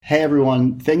Hey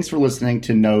everyone, thanks for listening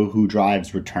to Know Who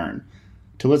Drives Return.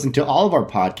 To listen to all of our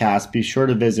podcasts, be sure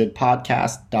to visit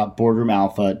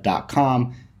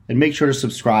podcast.boardroomalpha.com and make sure to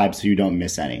subscribe so you don't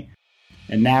miss any.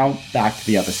 And now, back to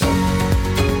the episode.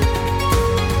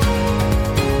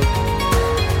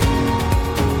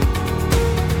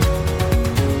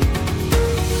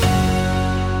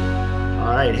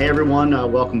 All right, hey everyone,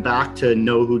 welcome back to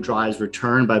Know Who Drives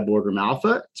Return by Boardroom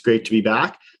Alpha. It's great to be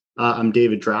back. I'm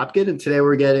David Drapkin, and today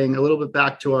we're getting a little bit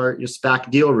back to our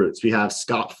SPAC deal roots. We have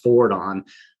Scott Ford on,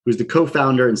 who's the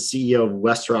co-founder and CEO of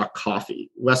Westrock Coffee.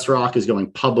 Westrock is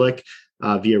going public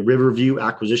via Riverview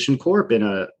Acquisition Corp in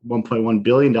a $1.1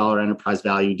 billion enterprise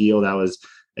value deal that was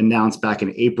announced back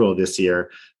in April of this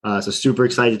year. So super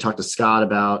excited to talk to Scott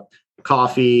about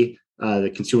coffee,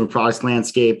 the consumer products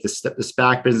landscape, the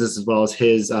SPAC business, as well as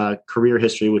his career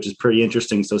history, which is pretty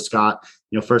interesting. So Scott,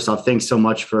 first off, thanks so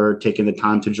much for taking the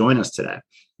time to join us today.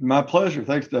 My pleasure.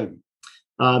 Thanks, David.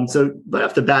 So right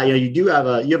off the bat, you have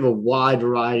a wide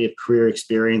variety of career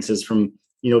experiences from,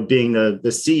 being the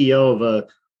CEO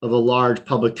of a large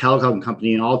public telecom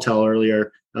company in Alltel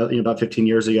earlier, about 15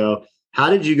 years ago. How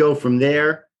did you go from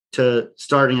there to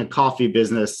starting a coffee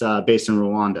business based in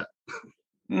Rwanda?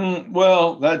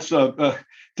 Well, that's to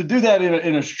do that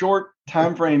in a short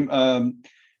time frame.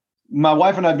 My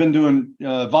wife and I have been doing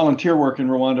volunteer work in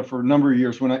Rwanda for a number of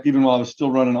years, even while I was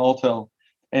still running Alltel.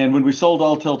 And when we sold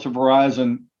Alltel to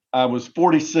Verizon, I was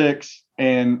 46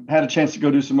 and had a chance to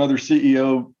go do some other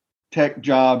CEO tech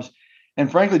jobs. And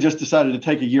frankly, just decided to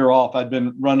take a year off. I'd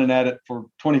been running at it for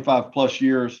 25 plus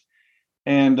years.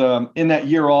 And in that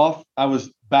year off, I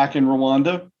was back in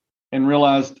Rwanda and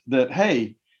realized that,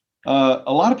 hey,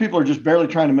 a lot of people are just barely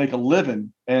trying to make a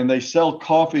living, and they sell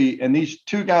coffee. And these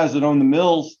two guys that own the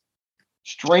mills,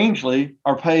 strangely,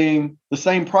 are paying the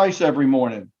same price every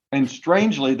morning. And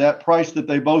strangely, that price that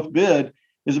they both bid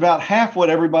is about half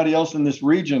what everybody else in this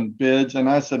region bids. And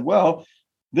I said, well,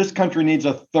 this country needs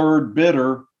a third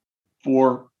bidder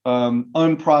for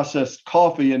unprocessed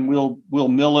coffee, and we'll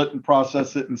mill it and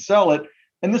process it and sell it.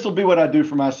 And this will be what I do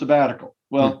for my sabbatical.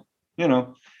 Well,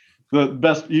 the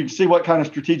best, you can see what kind of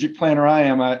strategic planner I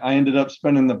am. I ended up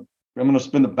I'm going to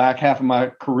spend the back half of my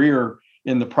career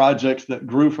in the projects that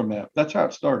grew from that. That's how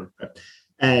it started.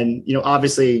 And,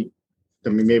 obviously,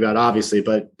 maybe not obviously,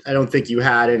 but I don't think you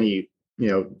had any,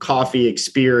 coffee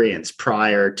experience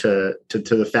prior to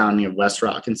the founding of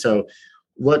Westrock. And so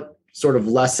what sort of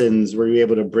lessons were you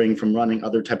able to bring from running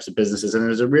other types of businesses? And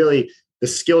is it really the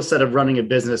skill set of running a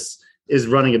business is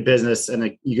running a business,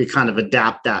 and you could kind of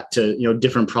adapt that to,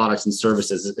 different products and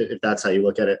services, if that's how you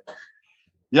look at it?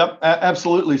 Yep,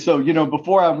 absolutely. So,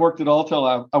 before I worked at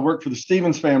Alltel, I worked for the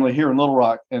Stevens family here in Little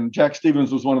Rock, and Jack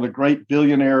Stevens was one of the great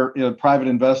billionaire private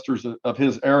investors of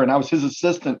his era. And I was his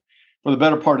assistant for the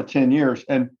better part of 10 years.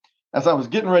 And as I was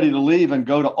getting ready to leave and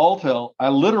go to Alltel, I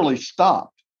literally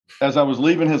stopped as I was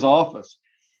leaving his office.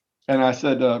 And I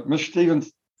said, Mr.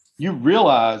 Stevens, you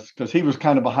realize, because he was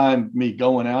kind of behind me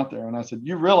going out there. And I said,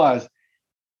 you realize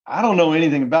I don't know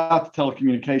anything about the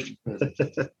telecommunications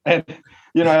business. And,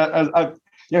 he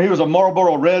was a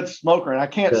Marlboro Red smoker, and I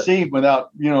can't see without,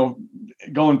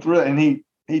 going through it. And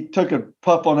he took a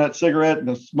puff on that cigarette, and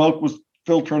the smoke was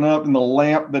filtering up in the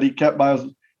lamp that he kept by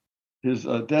his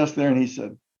desk there. And he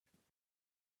said,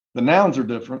 the nouns are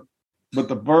different, but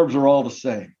the verbs are all the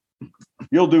same.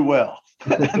 You'll do well.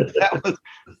 that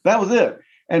was it.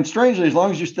 And strangely, as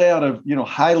long as you stay out of,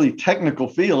 highly technical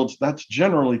fields, that's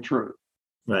generally true.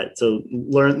 Right. So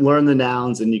learn the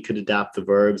nouns, and you could adapt the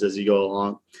verbs as you go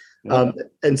along. Yeah.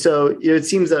 And so it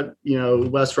seems that,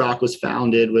 Westrock was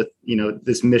founded with,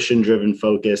 this mission-driven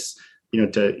focus,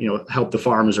 to help the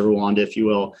farmers of Rwanda, if you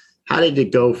will. How did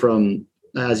it go from,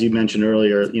 as you mentioned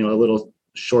earlier, a little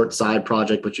short side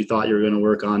project, which you thought you were going to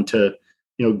work on, to,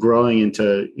 growing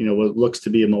into, what looks to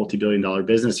be a multi-billion-dollar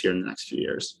business here in the next few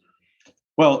years?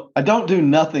 Well, I don't do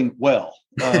nothing well.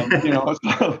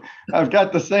 So I've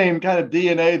got the same kind of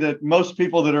DNA that most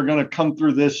people that are going to come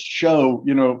through this show,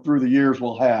 through the years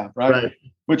will have, right?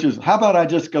 Which is, how about I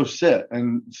just go sit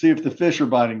and see if the fish are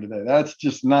biting today? That's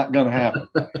just not going to happen.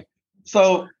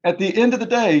 So at the end of the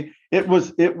day, it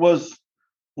was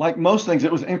like most things,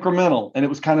 it was incremental, and it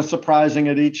was kind of surprising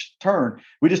at each turn.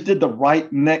 We just did the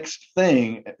right next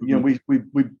thing.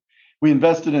 Mm-hmm. We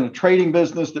invested in a trading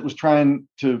business that was trying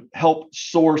to help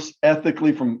source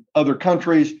ethically from other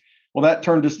countries. Well, that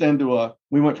turned us into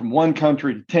we went from one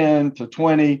country to 10 to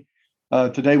 20.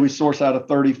 Today we source out of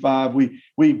 35.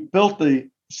 We built the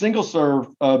single serve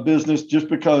business just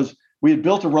because we had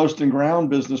built a roast and ground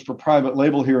business for private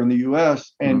label here in the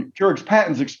US, and Keurig's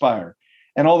patents expired.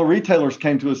 And all the retailers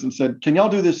came to us and said, can y'all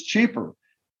do this cheaper?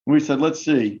 We said, let's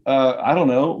see. I don't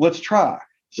know. Let's try.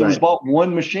 So we bought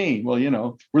one machine.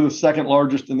 Well, we're the second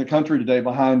largest in the country today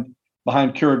behind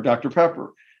Keurig Dr.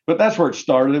 Pepper. But that's where it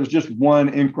started. It was just one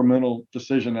incremental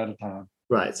decision at a time.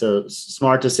 Right. So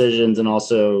smart decisions and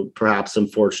also perhaps some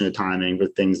fortunate timing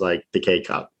with things like the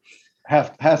K-Cup.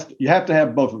 You have to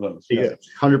have both of those. Yeah,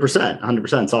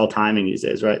 100%. It's all timing these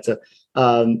days, right? So,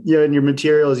 in your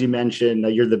materials, you mentioned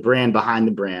you're the brand behind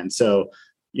the brand. So,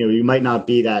 you might not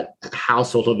be that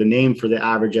household of a name for the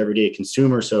average everyday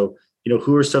consumer. So,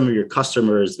 who are some of your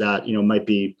customers that, might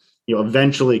be,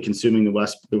 eventually consuming the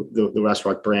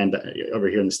Westrock brand over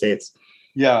here in the States?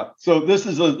 Yeah. So this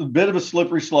is a bit of a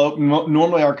slippery slope.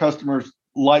 Normally our customers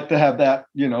like to have that,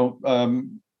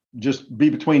 just be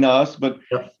between us, but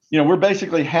we're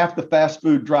basically half the fast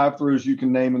food drive-throughs you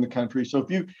can name in the country. So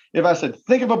if I said,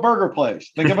 think of a burger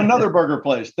place, think of another burger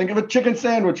place, think of a chicken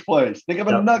sandwich place, think of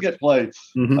a nugget place,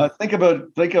 think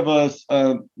of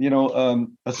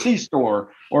a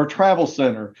C-store or a travel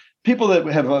center. People that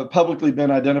have publicly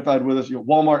been identified with us,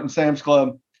 Walmart and Sam's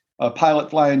Club, Pilot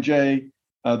Flying J,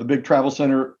 the big travel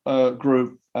center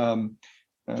group.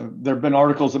 There have been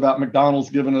articles about McDonald's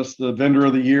giving us the vendor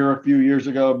of the year a few years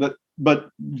ago, but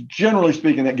generally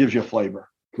speaking, that gives you a flavor.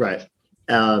 Right.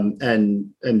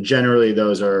 And generally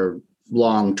those are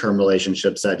long-term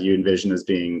relationships that you envision as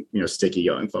being, sticky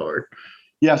going forward.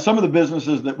 Yeah. Some of the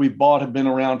businesses that we bought have been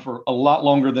around for a lot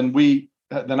longer than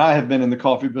I have been in the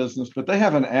coffee business, but they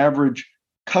have an average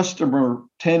customer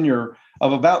tenure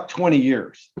of about 20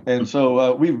 years. And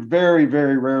so we very,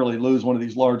 very rarely lose one of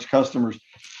these large customers.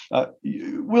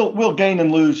 We'll gain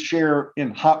and lose share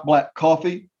in hot black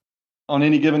coffee on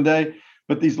any given day,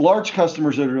 but these large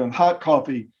customers that are in hot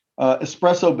coffee,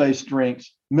 espresso-based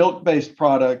drinks, milk-based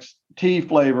products, tea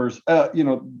flavors,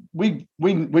 we've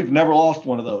never lost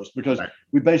one of those because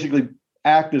we basically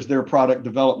act as their product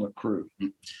development crew.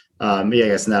 I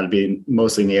guess and that'd be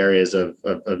mostly in the areas of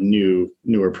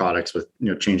newer products with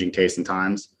changing tastes and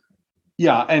times.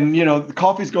 Yeah, and the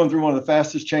coffee's going through one of the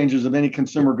fastest changes of any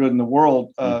consumer good in the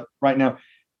world right now.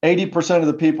 80% of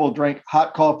the people drank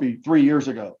hot coffee 3 years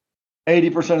ago.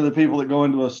 80% of the people that go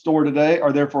into a store today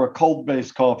are there for a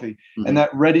cold-based coffee, and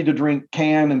that ready-to-drink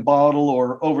can and bottle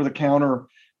or over-the-counter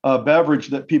beverage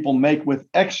that people make with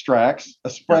extracts.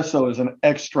 Espresso is an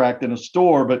extract in a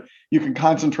store, but you can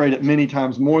concentrate it many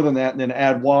times more than that and then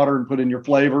add water and put in your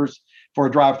flavors for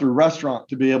a drive-through restaurant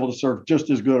to be able to serve just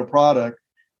as good a product.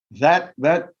 That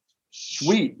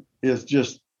suite is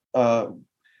just,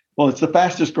 it's the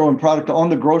fastest growing product on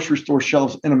the grocery store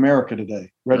shelves in America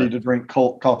today, ready to drink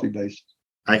cold coffee based.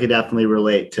 I could definitely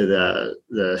relate to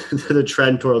the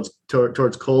trend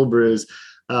towards cold brews.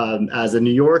 As a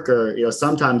New Yorker,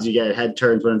 sometimes you get head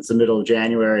turns when it's the middle of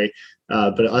January,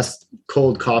 but us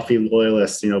cold coffee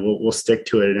loyalists, we'll stick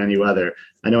to it in any weather.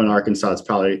 I know in Arkansas it's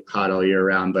probably hot all year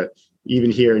round, but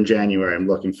even here in January, I'm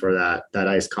looking for that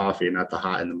iced coffee and not the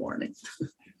hot in the morning.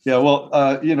 Yeah, well,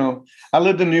 I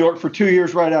lived in New York for 2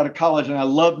 years right out of college, and I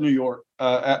love New York.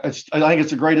 I think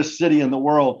it's the greatest city in the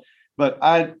world. But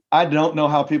I don't know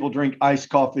how people drink iced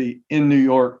coffee in New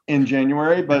York in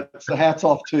January, but it's the hats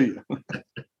off to you.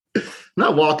 I'm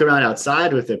not walking around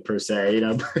outside with it per se,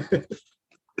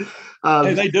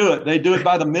 Hey, they do it. They do it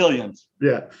by the millions.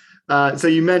 Yeah. So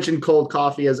you mentioned cold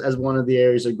coffee as one of the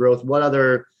areas of growth. What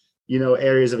other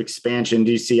areas of expansion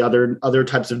do you see? Other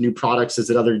types of new products? Is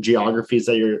it other geographies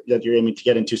that you're aiming to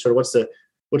get into? Sort of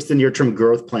what's the near-term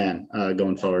growth plan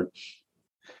going forward?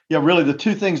 Yeah, really, the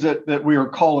two things that we are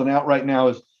calling out right now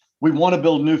is we want to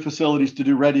build new facilities to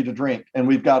do ready to drink, and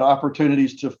we've got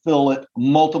opportunities to fill it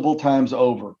multiple times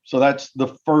over. So that's the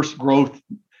first growth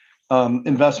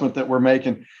investment that we're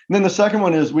making. And then the second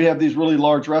one is we have these really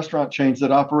large restaurant chains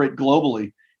that operate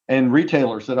globally and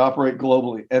retailers that operate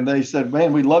globally. And they said,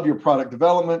 man, we love your product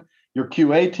development, your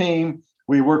QA team.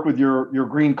 We work with your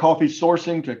green coffee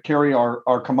sourcing to carry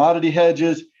our commodity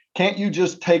hedges. Can't you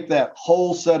just take that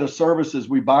whole set of services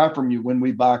we buy from you when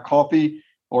we buy coffee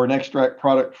or an extract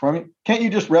product from you? Can't you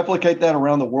just replicate that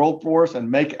around the world for us and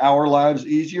make our lives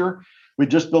easier? We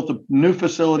just built a new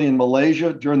facility in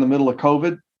Malaysia during the middle of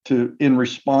COVID in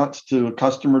response to a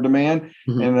customer demand.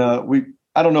 And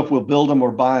I don't know if we'll build them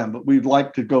or buy them, but we'd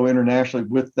like to go internationally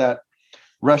with that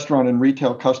restaurant and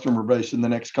retail customer base in the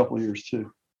next couple of years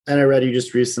too. And I read you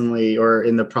just recently or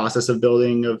in the process of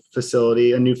building a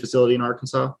new facility in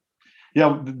Arkansas.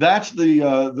 Yeah, that's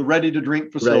the ready to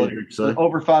drink facility.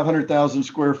 Over 500,000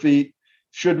 square feet,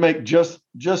 should make just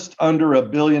under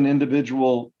 1 billion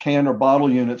individual can or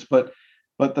bottle units. But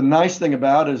the nice thing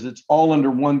about it is it's all under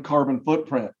one carbon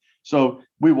footprint. So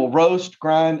we will roast,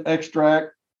 grind,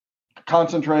 extract,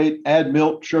 concentrate, add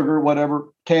milk, sugar,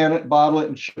 whatever, can it, bottle it,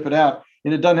 and ship it out.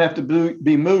 And it doesn't have to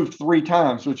be moved 3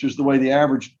 times, which is the way the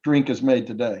average drink is made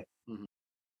today.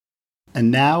 And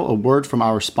now a word from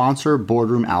our sponsor,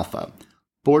 Boardroom Alpha.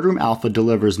 Boardroom Alpha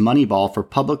delivers Moneyball for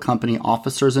public company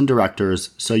officers and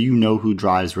directors so you know who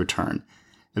drives return.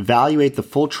 Evaluate the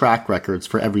full track records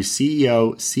for every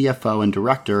CEO, CFO, and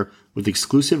director with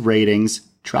exclusive ratings,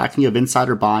 tracking of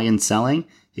insider buy and selling,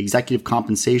 executive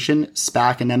compensation,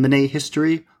 SPAC and M&A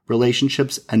history,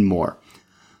 relationships, and more.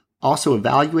 Also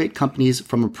evaluate companies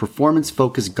from a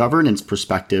performance-focused governance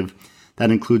perspective that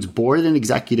includes board and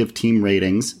executive team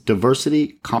ratings,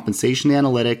 diversity, compensation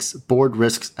analytics, board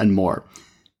risks, and more.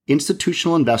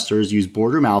 Institutional investors use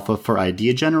Boardroom Alpha for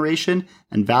idea generation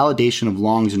and validation of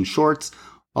longs and shorts,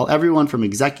 while everyone from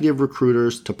executive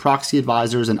recruiters to proxy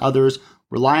advisors and others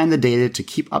rely on the data to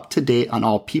keep up to date on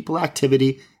all people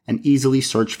activity and easily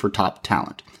search for top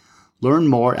talent. Learn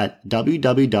more at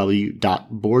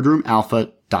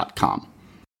www.boardroomalpha.com.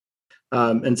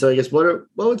 And so I guess what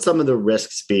would some of the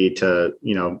risks be to,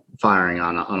 firing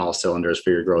on all cylinders for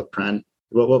your growth plan?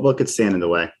 What could stand in the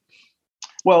way?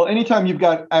 Well, anytime you've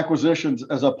got acquisitions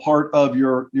as a part of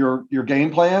your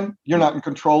game plan, you're not in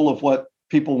control of what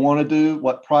people want to do,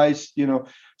 what price,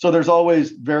 so there's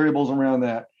always variables around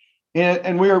that.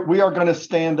 And we are going to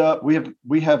stand up.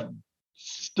 We have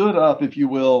stood up, if you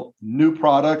will, new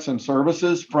products and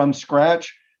services from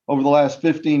scratch over the last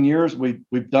 15 years.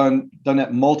 We've done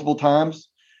that multiple times,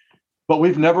 but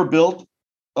we've never built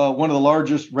one of the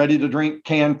largest ready-to-drink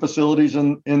can facilities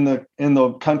in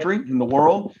the country, in the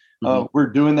world. We're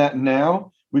doing that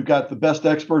now. We've got the best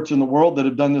experts in the world that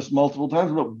have done this multiple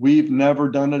times, but we've never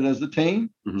done it as a team.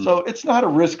 So it's not a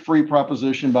risk-free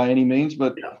proposition by any means,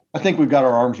 but I think we've got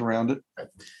our arms around it.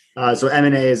 So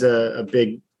M&A is a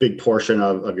big portion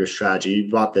of your strategy.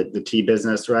 You bought the tea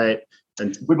business, right?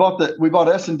 And we bought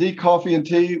S&D Coffee and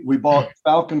Tea. We bought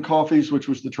Falcon Coffees, which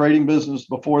was the trading business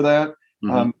before that.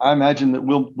 I imagine that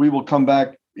we will come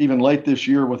back even late this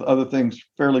year with other things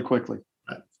fairly quickly.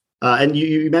 And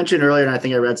you mentioned earlier, and I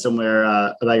think I read somewhere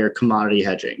about your commodity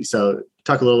hedging. So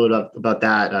talk a little bit about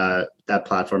that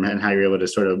platform and how you're able to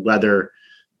sort of weather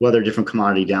different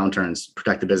commodity downturns,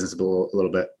 protect the business a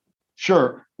little bit.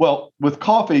 Sure. Well, with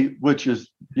coffee, which is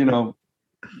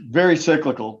very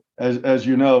cyclical, as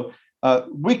you know,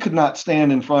 we could not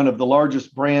stand in front of the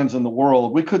largest brands in the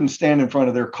world. We couldn't stand in front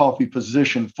of their coffee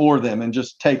position for them and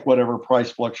just take whatever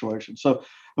price fluctuation. So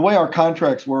the way our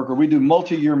contracts work, or we do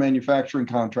multi-year manufacturing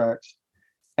contracts,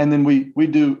 and then we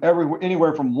do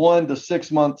anywhere from 1 to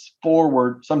 6 months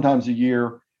forward, sometimes a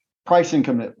year, pricing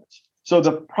commitments. So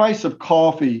the price of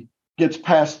coffee gets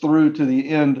passed through to the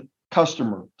end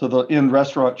customer, to the end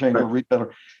restaurant chain or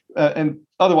retailer, and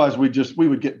otherwise we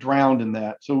would get drowned in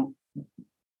that. So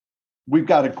we've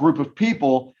got a group of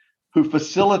people who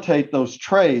facilitate those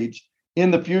trades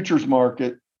in the futures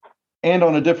market and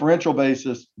on a differential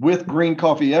basis with green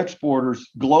coffee exporters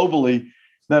globally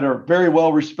that are very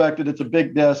well respected. It's a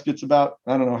big desk. It's about,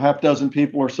 half dozen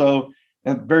people or so,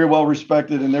 and very well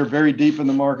respected, and they're very deep in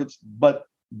the markets. But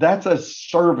that's a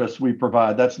service we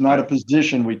provide. That's not a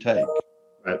position we take.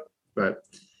 Right.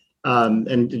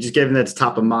 And just given that it's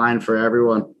top of mind for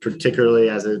everyone, particularly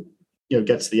as it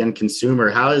gets to the end consumer,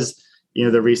 how has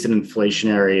the recent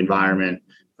inflationary environment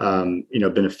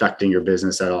been affecting your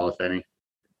business at all, if any?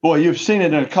 Boy, you've seen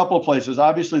it in a couple of places.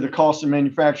 Obviously, the cost of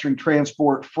manufacturing,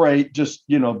 transport, freight, just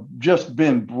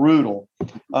been brutal.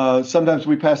 Sometimes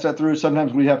we pass that through.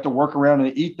 Sometimes we have to work around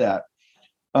and eat that.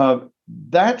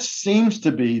 That seems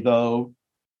to be, though,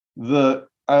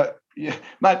 my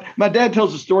dad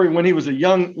tells a story when he was a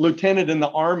young lieutenant in the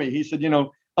Army. He said,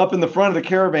 up in the front of the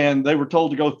caravan, they were told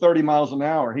to go 30 miles an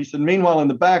hour. He said, meanwhile, in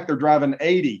the back, they're driving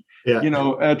 80,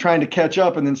 trying to catch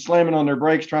up and then slamming on their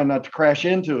brakes, trying not to crash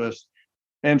into us.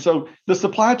 And so the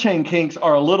supply chain kinks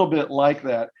are a little bit like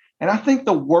that. And I think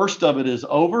the worst of it is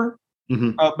over,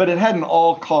 but it hadn't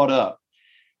all caught up.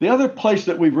 The other place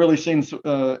that we've really seen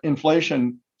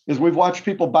inflation is we've watched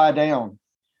people buy down.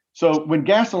 So when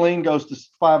gasoline goes to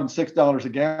 $5 and $6 a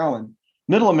gallon,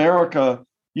 middle America,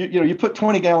 you put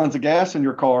 20 gallons of gas in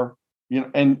your car,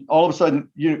 and all of a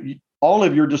sudden, all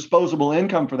of your disposable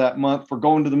income for that month for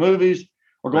going to the movies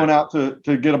or going out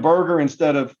to get a burger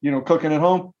instead of, cooking at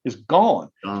home is gone.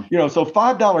 So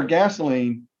 $5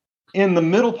 gasoline in the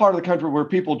middle part of the country where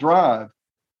people drive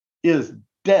is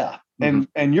death. And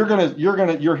you're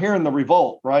hearing the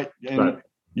revolt, right? And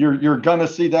you're going to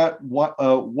see that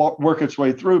work its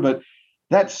way through, but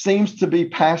that seems to be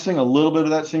passing. A little bit of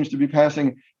that seems to be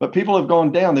passing, but people have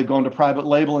gone down. They've gone to private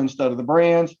label instead of the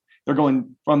brands. They're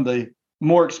going from the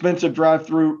more expensive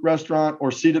drive-through restaurant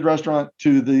or seated restaurant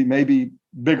to the maybe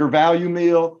bigger value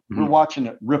meal. We're watching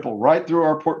it ripple right through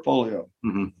our portfolio.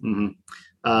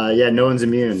 Yeah, no one's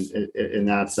immune in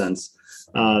that sense.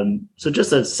 So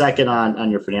just a second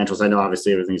on your financials. I know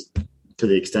obviously everything's to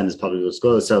the extent is publicly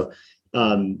disclosed. So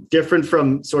different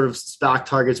from sort of SPAC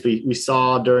targets we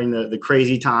saw during the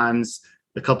crazy times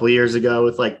a couple of years ago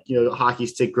with hockey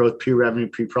stick growth, pre-revenue,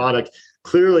 pre-product.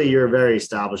 Clearly, you're a very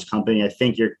established company. I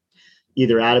think you're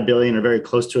either at $1 billion or very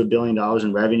close to $1 billion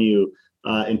in revenue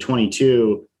in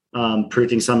 22,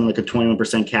 predicting something like a 21%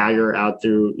 CAGR out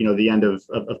through the end of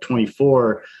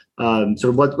 24. Sort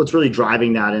of what's really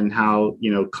driving that, and how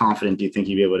confident do you think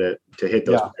you'll be able to hit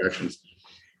those projections?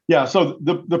 Yeah. So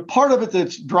the part of it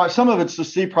that's some of it's the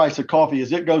C price of coffee.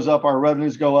 As it goes up, our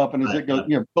revenues go up, and as it goes,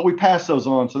 but we pass those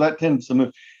on. So that tends to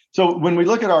move. So when we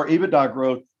look at our EBITDA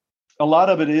growth, a lot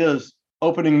of it is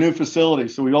opening new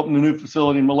facilities. So we opened a new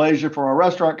facility in Malaysia for our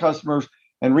restaurant customers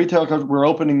and retail customers. We're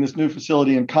opening this new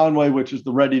facility in Conway, which is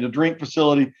the ready to drink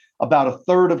facility, about a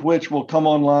third of which will come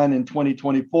online in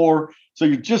 2024. So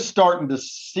you're just starting to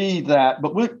see that,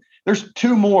 but there's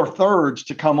 2 more thirds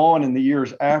to come on in the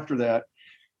years after that.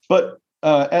 But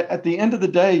at the end of the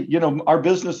day, our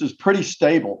business is pretty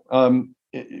stable.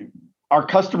 Our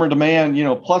customer demand,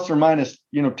 plus or minus,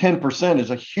 10%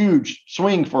 is a huge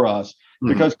swing for us,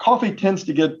 because coffee tends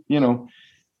to get,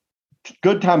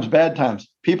 good times, bad times.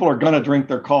 People are going to drink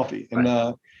their coffee. And,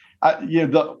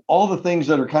 all the things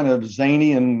that are kind of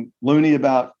zany and loony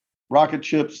about rocket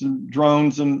ships and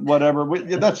drones and whatever,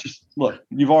 that's just, look,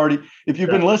 if you've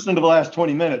been listening to the last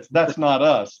 20 minutes, that's not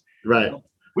us. Right.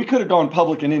 We could have gone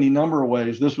public in any number of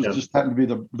ways. This was just happened to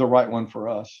be the right one for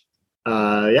us.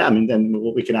 I mean,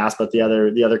 then we can ask about the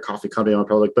other coffee company on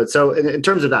public. But so in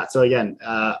terms of that, so again,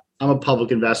 I'm a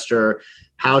public investor.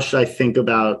 How should I think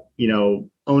about,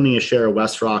 owning a share of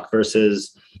Westrock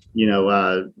versus,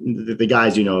 the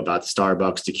guys about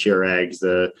Starbucks, the Keurigs,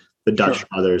 the Dutch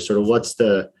Brothers? Sort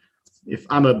of if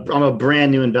I'm a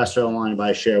brand new investor, I want to buy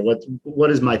a share. What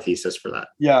is my thesis for that?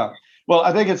 Yeah. Well,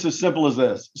 I think it's as simple as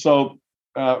this. So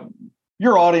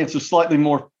your audience is slightly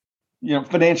more,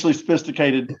 financially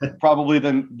sophisticated probably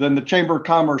than the Chamber of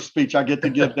Commerce speech I get to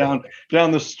give down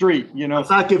the street. Let's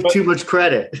not give too much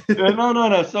credit.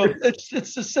 No. So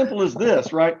it's as simple as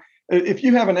this, right? If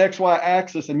you have an XY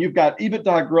axis and you've got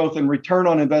EBITDA growth and return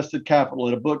on invested capital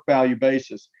at a book value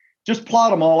basis, just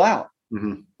plot them all out,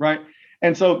 right?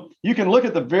 And so you can look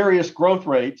at the various growth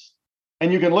rates,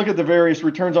 and you can look at the various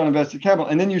returns on invested capital,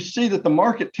 and then you see that the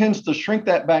market tends to shrink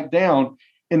that back down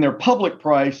in their public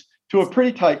price to a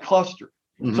pretty tight cluster.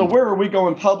 So where are we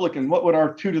going public, and what would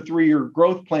our 2 to 3 year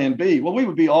growth plan be? Well, we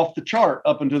would be off the chart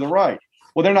up and to the right.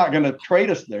 Well, they're not going to trade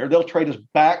us there. They'll trade us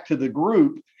back to the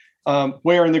group.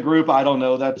 Where in the group, I don't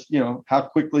know. That's, how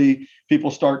quickly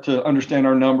people start to understand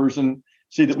our numbers and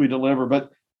see that we deliver.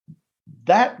 But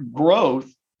that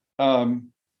growth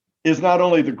is not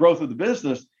only the growth of the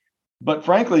business, but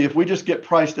frankly, if we just get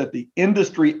priced at the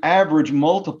industry average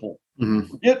multiple,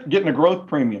 forget getting a growth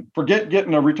premium, forget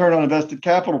getting a return on invested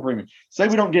capital premium. Say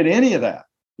we don't get any of that,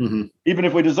 even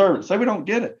if we deserve it. Say we don't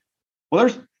get it. Well,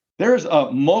 there's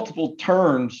multiple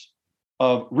turns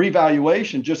of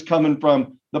revaluation just coming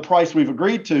from the price we've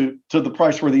agreed to the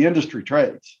price where the industry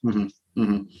trades. Which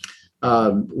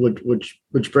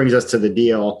brings us to the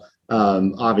deal.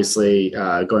 Obviously,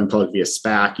 going public via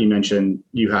SPAC. You mentioned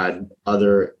you had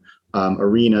other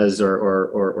arenas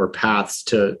or paths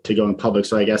to going public.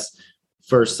 So I guess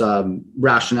first,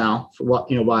 rationale for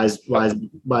what,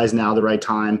 why is now the right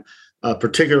time,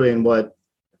 particularly in what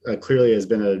clearly has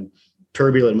been a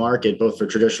turbulent market, both for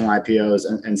traditional IPOs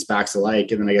and SPACs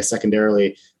alike. And then I guess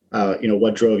secondarily,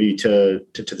 what drove you to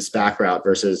the SPAC route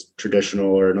versus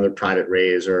traditional or another private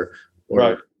raise or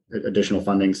additional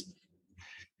fundings?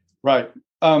 Right.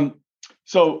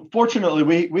 So fortunately,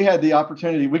 we had the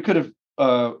opportunity. We could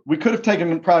have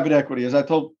taken private equity. As I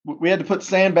told, we had to put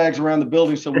sandbags around the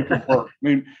building so we could work. I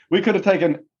mean, we could have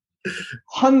taken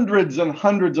hundreds and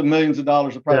hundreds of millions of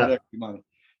dollars of private equity money.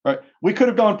 Right. We could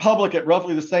have gone public at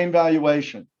roughly the same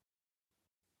valuation.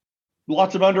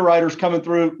 Lots of underwriters coming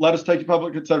through. Let us take you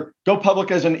public, etc. Go public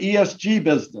as an ESG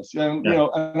business. And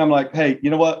and I'm like, hey,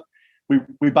 you know what?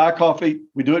 We buy coffee.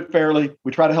 We do it fairly.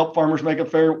 We try to help farmers make a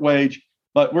fair wage.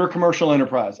 But we're a commercial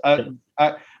enterprise.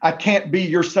 I can't be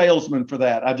your salesman for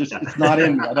that. It's not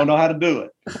in me. I don't know how to do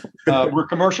it. We're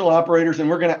commercial operators, and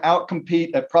we're going to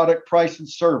outcompete at product, price, and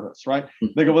service, right?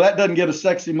 They go, well, that doesn't get a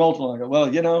sexy multiple. I go,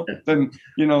 well, then,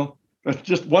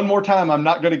 just one more time, I'm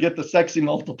not going to get the sexy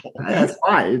multiple. That's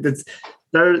fine. It's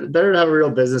better to have a real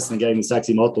business than getting the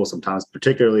sexy multiple sometimes,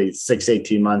 particularly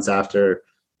 6-18 months after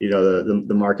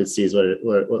the market sees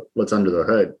what's under the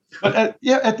hood. But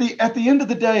at the end of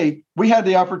the day, we had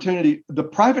the opportunity. The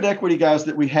private equity guys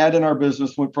that we had in our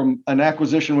business went from an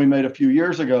acquisition we made a few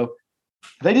years ago.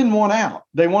 They didn't want out.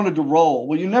 They wanted to roll.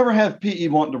 Well, you never have PE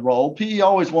wanting to roll. PE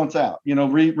always wants out.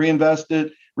 Reinvest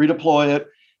it, redeploy it.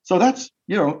 So that's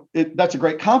that's a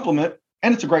great compliment,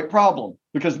 and it's a great problem,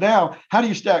 because now how do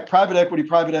you stack private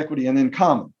equity, and then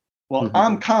common? Well,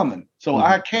 I'm common, so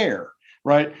I care,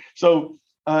 right? So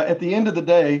at the end of the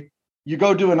day, you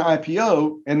go do an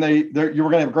IPO, and you were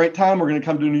going to have a great time. We're going to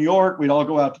come to New York. We'd all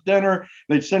go out to dinner.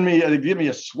 They'd give me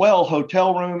a swell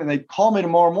hotel room, and they'd call me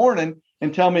tomorrow morning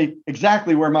and tell me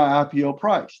exactly where my IPO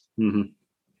priced.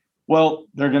 Well,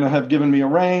 they're going to have given me a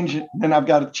range, and I've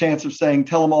got a chance of saying,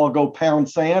 tell them all go pound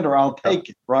sand or I'll take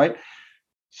it, right?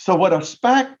 So what a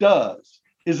SPAC does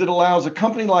is it allows a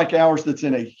company like ours that's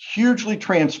in a hugely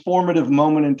transformative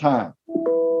moment in time,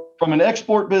 from an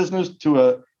export business to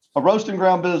a roast and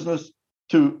ground business,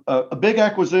 to a big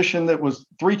acquisition that was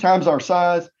 3 times our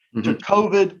size, to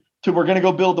COVID, to we're going to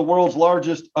go build the world's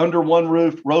largest under one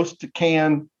roof roast to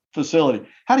can facility.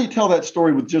 How do you tell that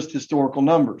story with just historical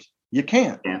numbers? You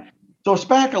can't. Yeah. So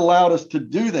SPAC allowed us to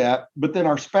do that, but then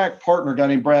our SPAC partner, a guy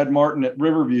named Brad Martin at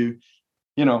Riverview,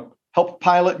 helped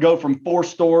Pilot go from 4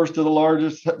 stores to the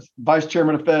largest, vice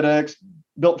chairman of FedEx,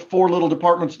 built 4 little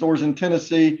department stores in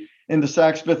Tennessee into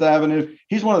Saks Fifth Avenue.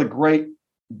 He's one of the great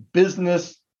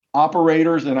business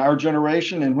operators in our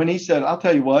generation. And when he said, I'll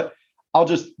tell you what, I'll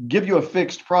just give you a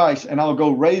fixed price and I'll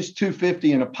go raise $250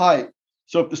 in a pipe.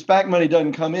 So if the SPAC money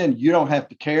doesn't come in, you don't have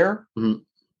to care.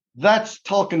 That's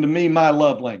talking to me my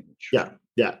love language. Yeah.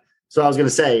 So I was going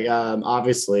to say,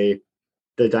 obviously,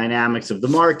 the dynamics of the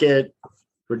market,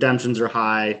 redemptions are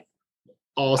high.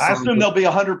 I assume they'll be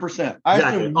 100%.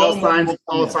 Exactly.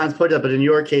 All signs point up. But in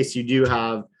your case, you do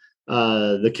have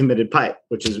the committed pipe,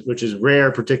 which is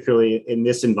rare, particularly in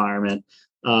this environment.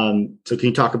 So can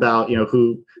you talk about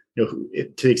who to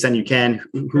the extent you can,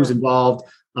 who's involved?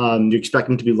 Do you expect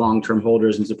them to be long-term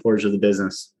holders and supporters of the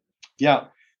business? Yeah.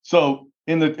 So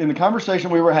in the conversation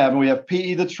we were having, we have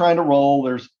PE that's trying to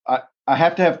roll. I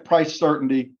have to have price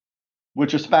certainty,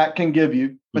 which a SPAC can give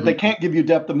you, but they can't give you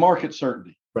depth of market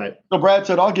certainty. Right. So Brad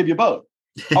said, I'll give you both.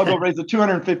 I'll go raise a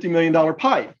 $250 million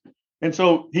pipe. And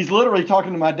so he's literally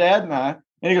talking to my dad and I,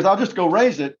 and he goes, I'll just go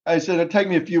raise it. I said, it'll take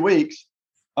me a few weeks.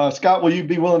 Scott, will you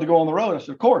be willing to go on the road? I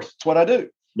said, of course. It's what I do.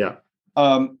 Yeah.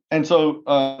 And so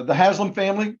the Haslam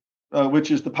family,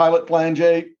 which is the Pilot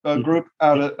Flange group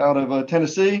out of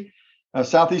Tennessee,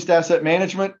 Southeast Asset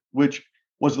Management, which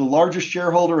was the largest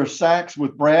shareholder of Saks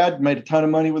with Brad, made a ton of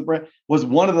money with Brad, was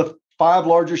one of the 5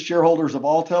 largest shareholders of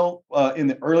Altel in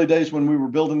the early days when we were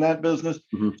building that business.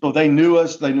 So they knew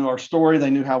us, they knew our story, they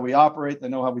knew how we operate, they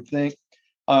know how we think.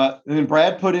 And then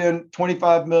Brad put in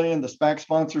 $25 million. The SPAC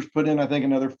sponsors put in, I think,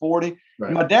 another 40.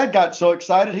 Right. My dad got so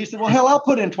excited. He said, well, hell, I'll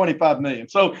put in $25 million.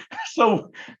 So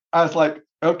I was like,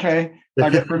 okay, I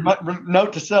get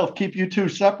note to self, keep you two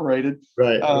separated.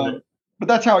 Right. But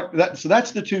that's so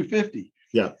that's the 250.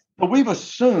 Yeah. But we've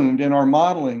assumed in our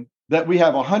modeling that we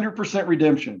have 100%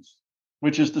 redemptions,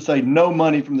 which is to say no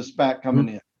money from the SPAC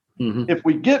coming in. If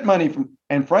we get money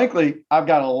and frankly, I've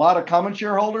got a lot of common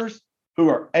shareholders who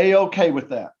are A-okay with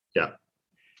that. Yeah.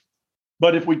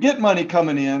 But if we get money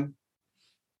coming in,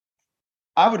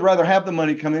 I would rather have the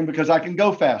money come in because I can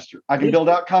go faster. I can build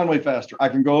out Conway faster. I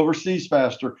can go overseas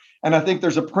faster. And I think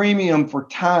there's a premium for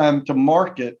time to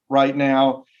market right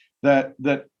now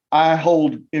that I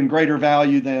hold in greater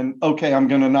value than, okay, I'm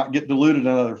going to not get diluted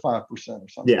another 5% or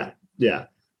something. Yeah. Yeah.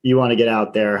 You want to get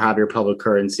out there, have your public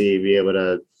currency, be able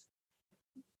to,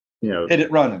 hit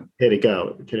it running, hit it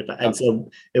go. And so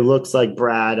it looks like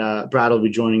Brad will be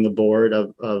joining the board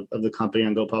of the company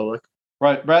on Go Public.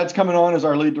 Right. Brad's coming on as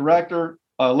our lead director.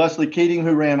 Leslie Keating,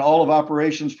 who ran all of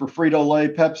operations for Frito-Lay,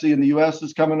 Pepsi in the U.S.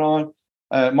 is coming on.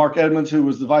 Mark Edmonds, who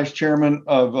was the vice chairman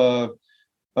of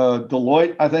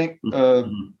Deloitte, I think,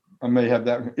 I may have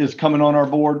that, is coming on our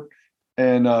board.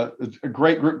 And it's a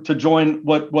great group to join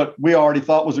what we already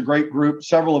thought was a great group,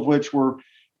 several of which were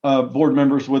board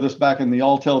members with us back in the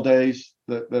Altel days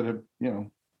that have,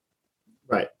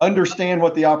 right, understand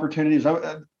what the opportunity is.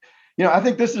 I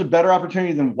think this is a better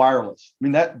opportunity than wireless. I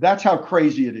mean, that's how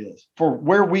crazy it is for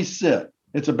where we sit.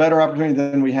 It's a better opportunity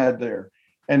than we had there.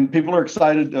 And people are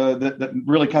excited that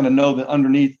really kind of know the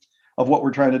underneath of what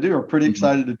we're trying to do, are pretty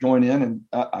excited to join in. And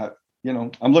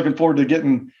I'm looking forward to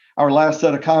getting our last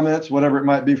set of comments, whatever it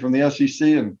might be from the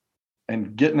SEC,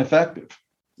 and getting effective.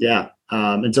 Yeah.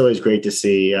 It's always great to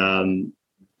see a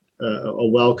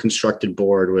well-constructed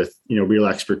board with, real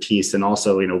expertise. And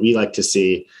also, we like to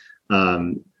see,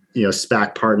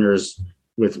 SPAC partners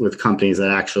with companies that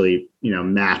actually,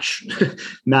 match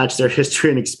their history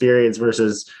and experience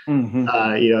versus,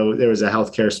 there was a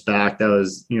healthcare SPAC that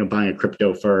was, buying a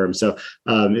crypto firm. So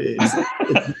it's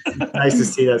nice to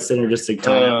see that synergistic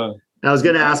time. I was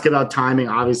going to ask about timing.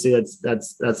 Obviously,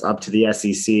 that's up to the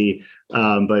SEC.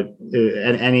 But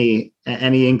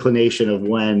any inclination of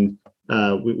when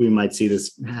we might see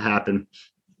this happen?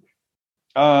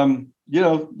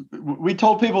 We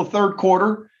told people third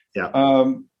quarter.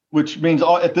 Yeah. Which means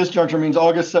at this juncture means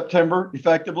August, September,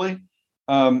 effectively.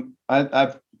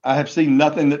 I have seen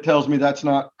nothing that tells me that's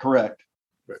not correct.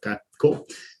 Okay, cool.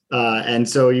 And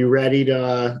so are you ready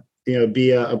to,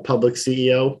 be a public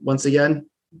CEO once again?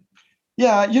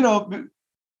 Yeah,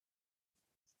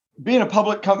 being a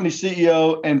public company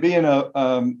CEO and being a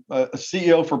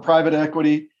CEO for private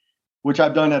equity, which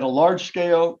I've done at a large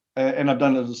scale and I've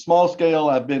done at a small scale.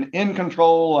 I've been in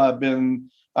control. I've been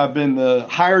the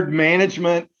hired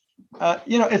management.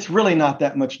 It's really not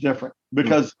that much different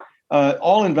because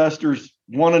all investors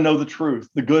want to know the truth,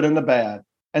 the good and the bad,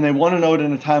 and they want to know it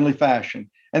in a timely fashion.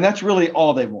 And that's really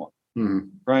all they want,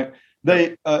 right?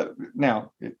 They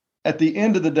now at the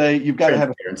end of the day, you've got to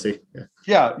have transparency.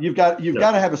 You've got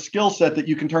to have a skill set that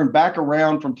you can turn back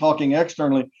around from talking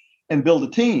externally and build a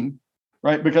team,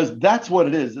 right? Because that's what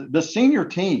it is. The senior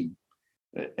team,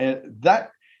 and I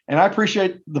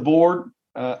appreciate the board.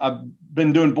 I've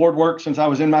been doing board work since I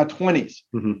was in my 20s,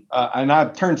 and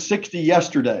I've turned 60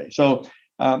 yesterday. So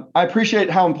I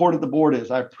appreciate how important the board is.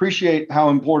 I appreciate how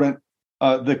important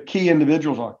the key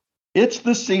individuals are. It's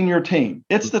the senior team.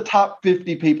 It's the top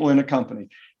 50 people in a company.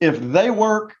 If they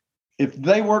work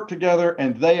together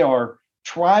and they are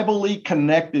tribally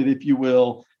connected, if you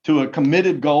will, to a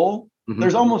committed goal,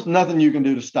 there's almost nothing you can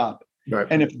do to stop it. Right.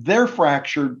 And if they're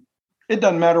fractured, it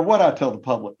doesn't matter what I tell the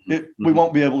public. We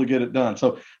won't be able to get it done.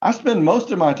 So I spend most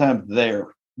of my time there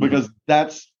because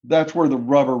that's where the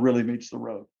rubber really meets the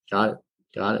road. Got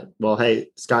it. Well, hey,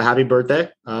 Scott, happy birthday.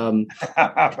 You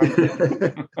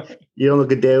don't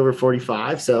look a day over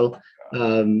 45. So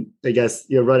I guess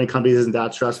running companies isn't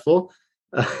that stressful.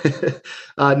 No,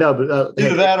 but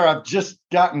either that or I've just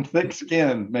gotten thick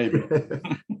skin, maybe.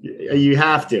 You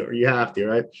have to,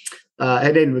 right?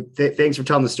 And then thanks for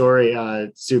telling the story.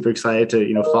 Super excited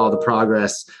to follow the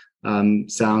progress.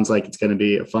 Sounds like it's going to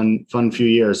be a fun few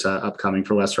years upcoming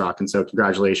for WestRock, and so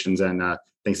congratulations and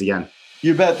thanks again.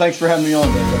 You bet. Thanks for having me on,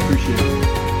 Dave. I appreciate it.